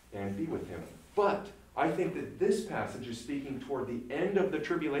and be with him. But I think that this passage is speaking toward the end of the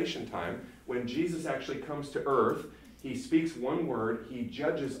tribulation time when Jesus actually comes to earth. He speaks one word, he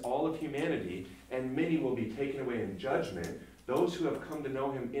judges all of humanity, and many will be taken away in judgment. Those who have come to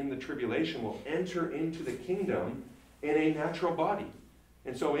know him in the tribulation will enter into the kingdom in a natural body.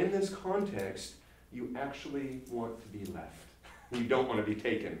 And so in this context, you actually want to be left. You don't want to be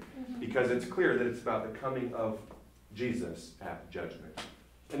taken, because it's clear that it's about the coming of Jesus at judgment.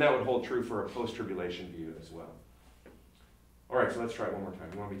 And that would hold true for a post-tribulation view as well. All right, so let's try it one more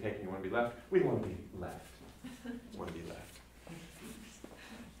time. You want to be taken, you want to be left? We want to be left. We want to be left.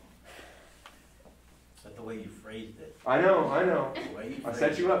 Is that the way you phrased it? I know. The way you I phrased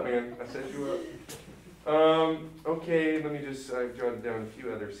set you it. up, man. I set you up. Okay, let me just, I've jotted down a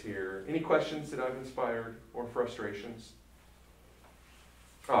few others here. Any questions that I've inspired or frustrations?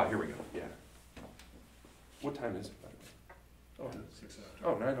 Ah, here we go, yeah. What time is it? Oh, 6 hours.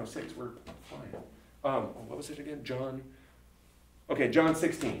 oh, 9:06, we're flying. What was it again? John? Okay, John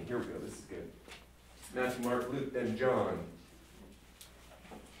 16, here we go, this is good. Matthew, Mark, Luke, then John.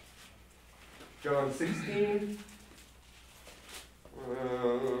 John 16.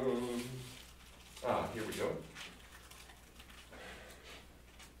 Here we go.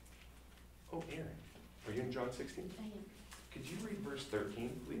 Oh, Aaron, are you in John 16? I am. Could you read verse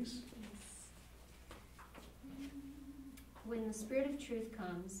 13, please? When the Spirit of truth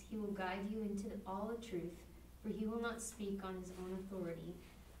comes, he will guide you into all the truth, for he will not speak on his own authority,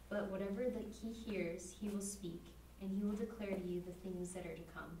 but whatever that he hears, he will speak, and he will declare to you the things that are to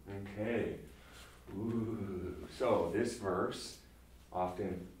come. Okay. Ooh. So this verse,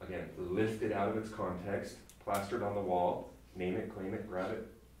 often, again, lifted out of its context, plastered on the wall, name it, claim it, grab it,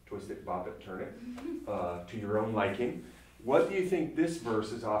 twist it, bop it, turn it, to your own liking. What do you think this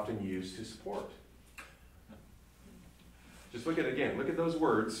verse is often used to support? Just look at those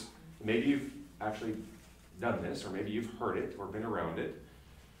words. Maybe you've actually done this, or maybe you've heard it, or been around it.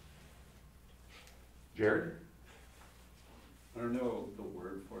 Jared? I don't know the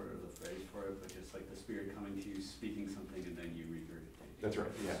word for it or the phrase for it, but just like the Spirit coming to you, speaking something, and then you regurgitate. That's right,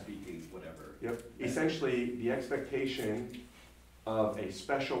 yeah. Speaking whatever. Yep. Essentially, the expectation of a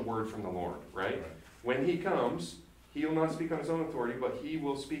special word from the Lord, right? When he comes, he will not speak on his own authority, but he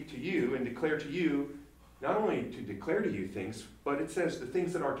will speak to you and declare to you, not only to declare to you things, but it says the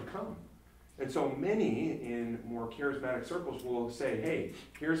things that are to come. And so many in more charismatic circles will say, hey,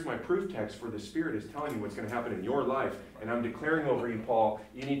 here's my proof text for the Spirit is telling you what's going to happen in your life, and I'm declaring over you, Paul,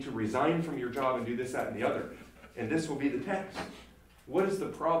 you need to resign from your job and do this, that, and the other. And this will be the text. What is the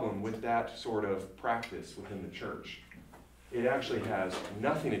problem with that sort of practice within the church? It actually has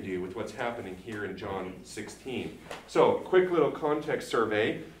nothing to do with what's happening here in John 16. So, quick little context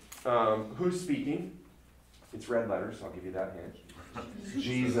survey. Who's speaking? It's red letters, I'll give you that hint.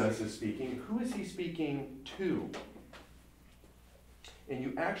 Jesus is speaking. Who is he speaking to? And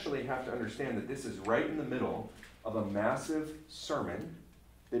you actually have to understand that this is right in the middle of a massive sermon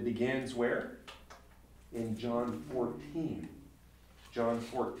that begins where? In John 14. John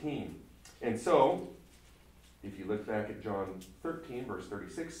 14. And so, If you look back at John 13, verse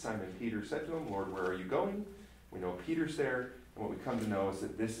 36, Simon Peter said to him, Lord, where are you going? We know Peter's there, and what we come to know is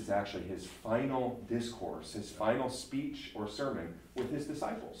that this is actually his final discourse, his final speech or sermon with his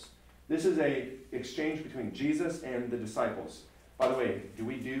disciples. This is an exchange between Jesus and the disciples. By the way, do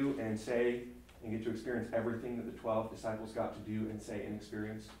we do and say and get to experience everything that the 12 disciples got to do and say and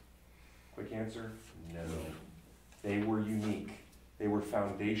experience? Quick answer, no. They were unique. They were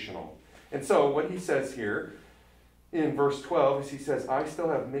foundational. And so what he says here in verse 12 is he says, I still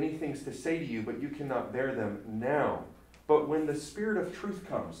have many things to say to you, but you cannot bear them now. But when the Spirit of truth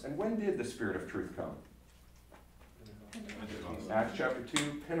comes, and when did the Spirit of truth come? Acts chapter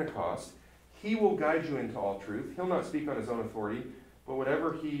 2, Pentecost. He will guide you into all truth. He'll not speak on his own authority, but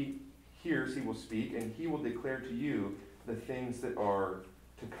whatever he hears, he will speak, and he will declare to you the things that are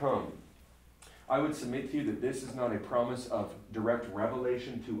to come. I would submit to you that this is not a promise of direct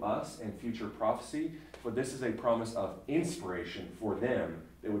revelation to us and future prophecy, but this is a promise of inspiration for them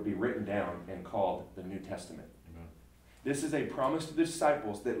that would be written down and called the New Testament. Amen. This is a promise to the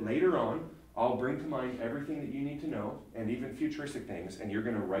disciples that later on, I'll bring to mind everything that you need to know, and even futuristic things, and you're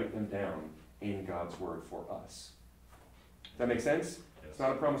going to write them down in God's Word for us. Does that make sense? Yes. It's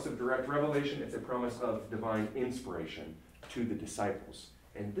not a promise of direct revelation, it's a promise of divine inspiration to the disciples.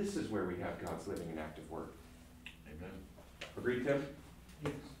 And this is where we have God's living and active Word. Amen. Agreed, Tim?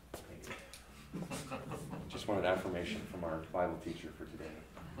 Yes. Thank you. Just wanted affirmation from our Bible teacher for today.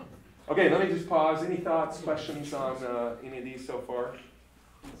 Okay, let me just pause. Any thoughts, questions on any of these so far?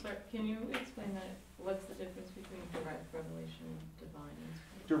 Sorry, can you explain that? What's the difference between direct revelation and divine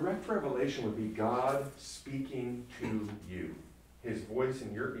inspiration? Direct revelation would be God speaking to you, his voice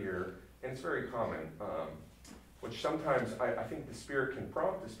in your ear, and it's very common, which sometimes I think the Spirit can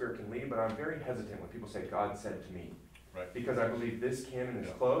prompt, the Spirit can lead, but I'm very hesitant when people say, God said to me. Right. Because I believe this canon is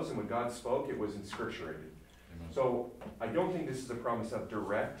closed, and when God spoke, it was inscripturated. Amen. So I don't think this is a promise of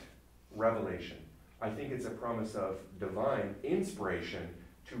direct revelation. I think it's a promise of divine inspiration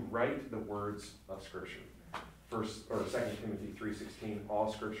to write the words of Scripture. 2 Timothy 3:16,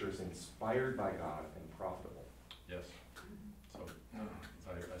 all Scripture is inspired by God and profitable. Yes. So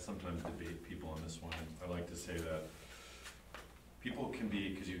I sometimes debate people on this one. I like to say that people can be,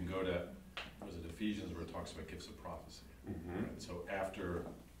 because you can go to, was it Ephesians where it talks about gifts of prophecy. Mm-hmm. Right? So after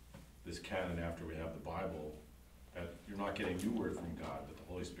this canon, after we have the Bible, that you're not getting new word from God, but the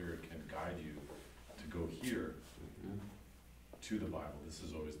Holy Spirit can guide you to go here to the Bible. This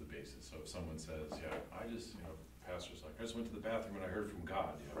is always the basis. So if someone says, yeah, I just, pastor's like, I just went to the bathroom and I heard from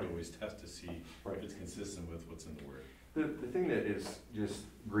God. We always test to see if it's consistent with what's in the Word. The thing that is just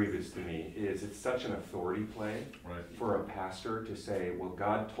grievous to me is it's such an authority play for a pastor to say, well,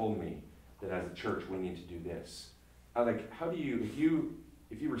 God told me that as a church we need to do this. How do you,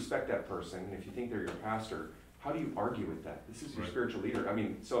 if you respect that person, and if you think they're your pastor, how do you argue with that? This is your spiritual leader.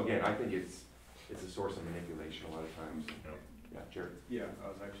 So again, I think it's a source of manipulation a lot of times. Yeah, Jared. Yeah, I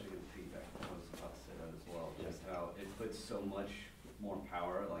was actually going to feedback. I was about to say that as well. Just how it puts so much more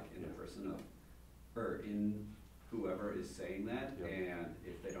power, like in the person of, or in whoever is saying that, and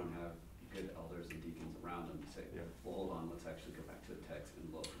if they don't have good elders and deacons around them, say, well, hold on, let's actually go back to the text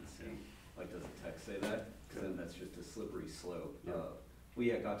and look and see. Like, does the text say that? Because then that's just a slippery slope. Well,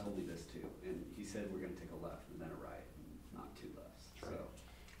 yeah, God told me this too, and He said we're going to take a left and then a right, and not two lefts. Right. So.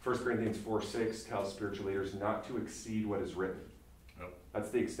 1 Corinthians 4:6 tells spiritual leaders not to exceed what is written.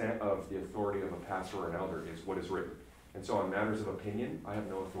 That's the extent of the authority of a pastor or an elder, is what is written. And so on matters of opinion, I have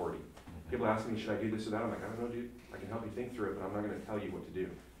no authority. People ask me, should I do this or that? I'm like, I don't know, dude. I can help you think through it, but I'm not going to tell you what to do.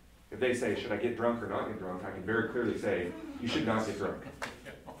 If they say, should I get drunk or not get drunk, I can very clearly say, you should not get drunk,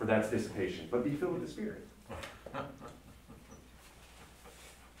 for that's dissipation. But be filled with the Spirit.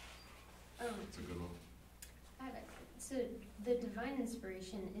 That's a good one. So the divine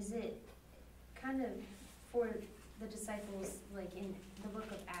inspiration, is it kind of for the disciples, like in the book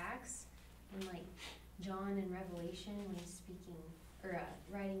of Acts, and like John in Revelation when he's speaking, or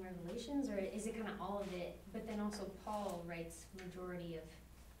writing Revelations, or is it kind of all of it? But then also Paul writes majority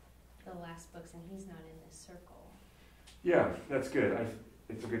of the last books, and he's not in this circle. Yeah, that's good.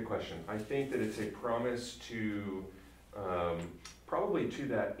 It's a good question. I think that it's a promise to, probably to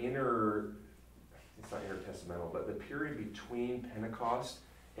that inner, it's not intertestamental, but the period between Pentecost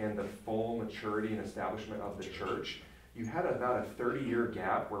and the full maturity and establishment of the church. You had about a 30-year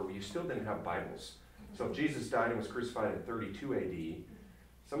gap where you still didn't have Bibles. So if Jesus died and was crucified in 32 AD,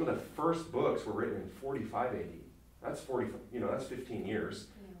 some of the first books were written in 45 AD. That's 15 years.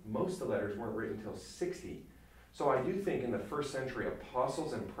 Yeah. Most of the letters weren't written until 60. So I do think in the first century,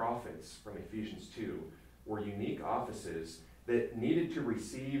 apostles and prophets from Ephesians 2 were unique offices that needed to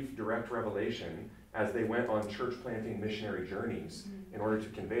receive direct revelation as they went on church planting missionary journeys in order to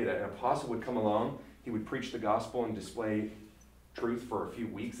convey that. An apostle would come along, he would preach the gospel and display truth for a few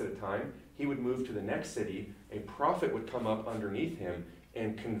weeks at a time. He would move to the next city, a prophet would come up underneath him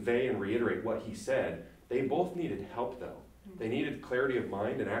and convey and reiterate what he said. They both needed help though. They needed clarity of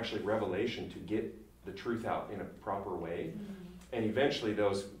mind and actually revelation to get the truth out in a proper way. And eventually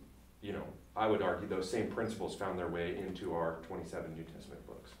those, I would argue those same principles found their way into our 27 New Testament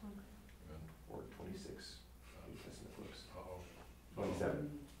books. Or 26 New Testament books. 27.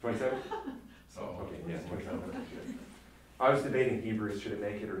 27? Okay, yeah, 27. I was debating Hebrews, should it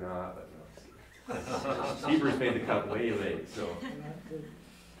make it or not, but no. Hebrews made the cut way late, so.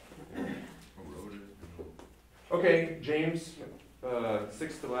 Okay, James,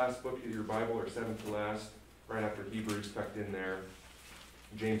 sixth to last book of your Bible, or seventh to last, right after Hebrews tucked in there.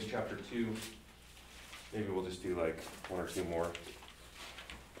 James chapter 2. Maybe we'll just do like one or two more.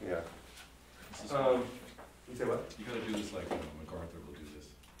 Yeah. You say what? You gotta do this like MacArthur will do this.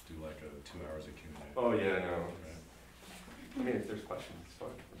 Do like 2 hours of Q&A. Oh yeah, no. I mean, if there's questions, it's fine.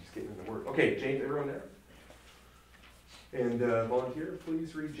 I'm just getting in the word. Okay, James, everyone there? And volunteer,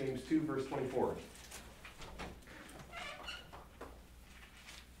 please read James 2, verse 24.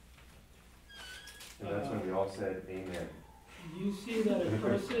 And that's when we all said amen. You see that a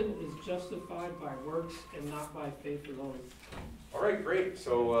person is justified by works and not by faith alone. All right, great.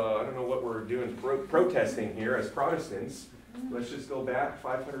 So I don't know what we're doing protesting here as Protestants. Let's just go back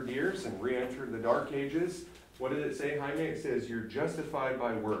 500 years and re-enter the Dark Ages. What did it say, Jaime? It says you're justified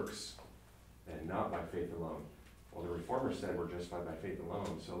by works and not by faith alone. Well, the Reformers said we're justified by faith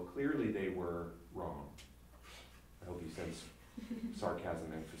alone, so clearly they were wrong. I hope you sense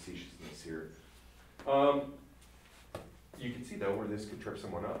sarcasm and facetiousness here. You can see, though, where this could trip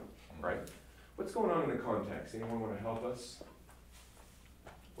someone up, right? What's going on in the context? Anyone want to help us?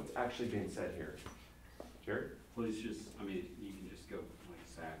 What's actually being said here? Jared? Well, it's just, you can just go like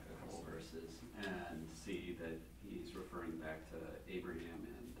Zach a couple verses and see that he's referring back to Abraham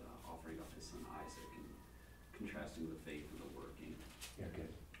and offering up his son Isaac and contrasting the faith and the working. Yeah, good.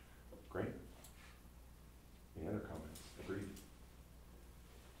 Great. Any other comments? Agreed.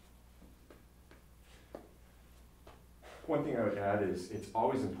 One thing I would add is it's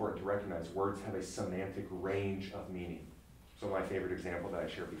always important to recognize words have a semantic range of meaning. So my favorite example that I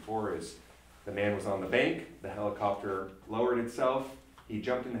shared before is the man was on the bank, the helicopter lowered itself, he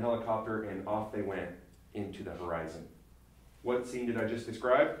jumped in the helicopter, and off they went into the horizon. What scene did I just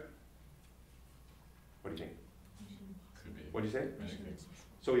describe? What do you think? Could be. What did you say? Many things.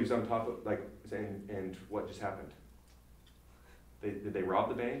 So he was on top of, and what just happened? Did they rob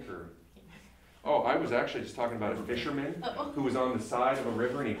the bank, or? Oh, I was actually just talking about a fisherman who was on the side of a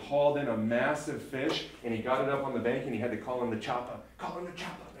river, and he hauled in a massive fish, and he got it up on the bank, and he had to call in the chopper. Call in the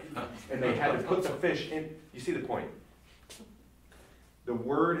chopper. And they had to put the fish in. You see the point? The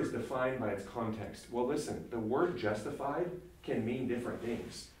word is defined by its context. Well, listen, the word justified can mean different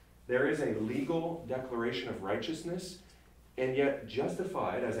things. There is a legal declaration of righteousness, and yet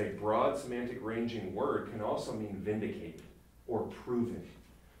justified as a broad semantic ranging word can also mean vindicated or proven.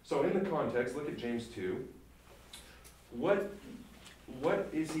 So in the context, look at James 2. What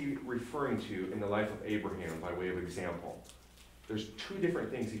is he referring to in the life of Abraham by way of example? There's two different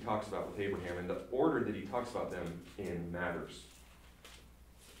things he talks about with Abraham, and the order that he talks about them in matters.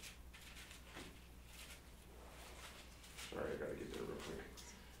 Sorry, I gotta get there real quick.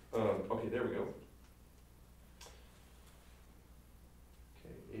 Okay, there we go.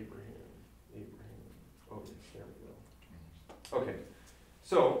 Okay, Abraham. Oh, yes, there we go. Okay.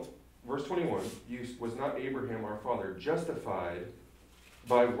 So, verse 21, was not Abraham our father justified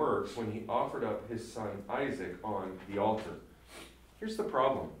by works when he offered up his son Isaac on the altar? Here's the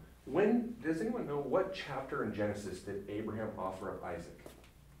problem. Does anyone know what chapter in Genesis did Abraham offer up Isaac?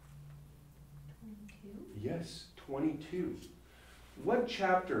 22? Yes, 22. What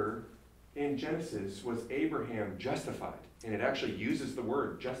chapter in Genesis was Abraham justified? And it actually uses the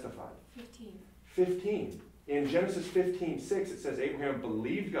word justified. 15. 15. In Genesis 15:6, it says Abraham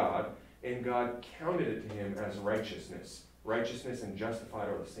believed God, and God counted it to him as righteousness. Righteousness and justified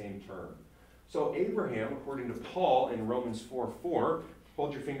are the same term. So Abraham, according to Paul in Romans 4:4,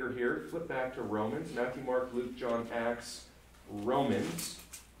 hold your finger here, flip back to Romans, Matthew, Mark, Luke, John, Acts, Romans.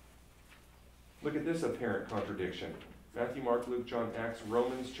 Look at this apparent contradiction. Matthew, Mark, Luke, John, Acts,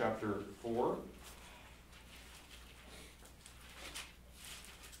 Romans chapter 4.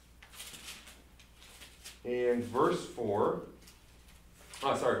 And verse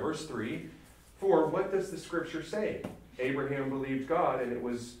 3. For what does the scripture say? Abraham believed God, and it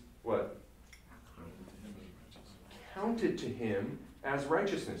was what? Counted to him as righteous. Counted to him as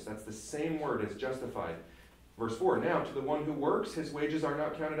righteousness. That's the same word as justified. Verse 4, now to the one who works, his wages are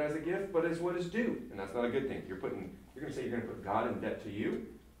not counted as a gift, but as what is due. And that's not a good thing. You're going to say you're going to put God in debt to you?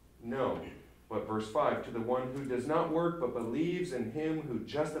 No. But verse 5, to the one who does not work, but believes in him who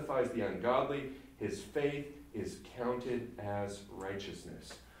justifies the ungodly, his faith is counted as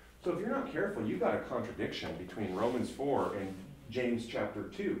righteousness. So if you're not careful, you've got a contradiction between Romans 4 and James chapter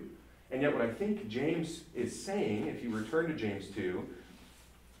 2. And yet what I think James is saying, if you return to James 2,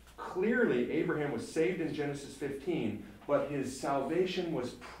 clearly Abraham was saved in Genesis 15, but his salvation was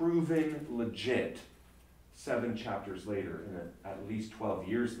proven legit 7 chapters later, and at least 12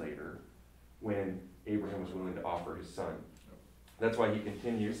 years later, when Abraham was willing to offer his son. That's why he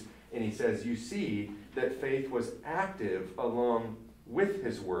continues, and he says, you see that faith was active along with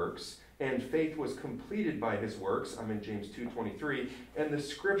his works, and faith was completed by his works. I'm in James 2:23, and the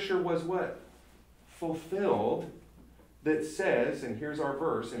scripture was what? Fulfilled, that says, and here's our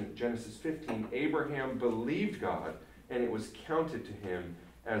verse in Genesis 15, Abraham believed God, and it was counted to him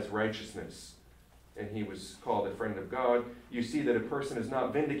as righteousness. And he was called a friend of God. You see that a person is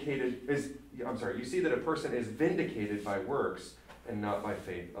vindicated by works and not by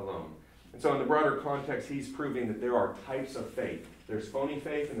faith alone. And so in the broader context, he's proving that there are types of faith. There's phony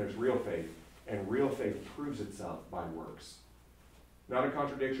faith and there's real faith. And real faith proves itself by works. Not a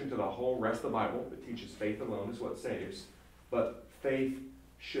contradiction to the whole rest of the Bible that teaches faith alone is what saves. But faith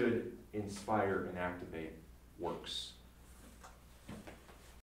should inspire and activate works.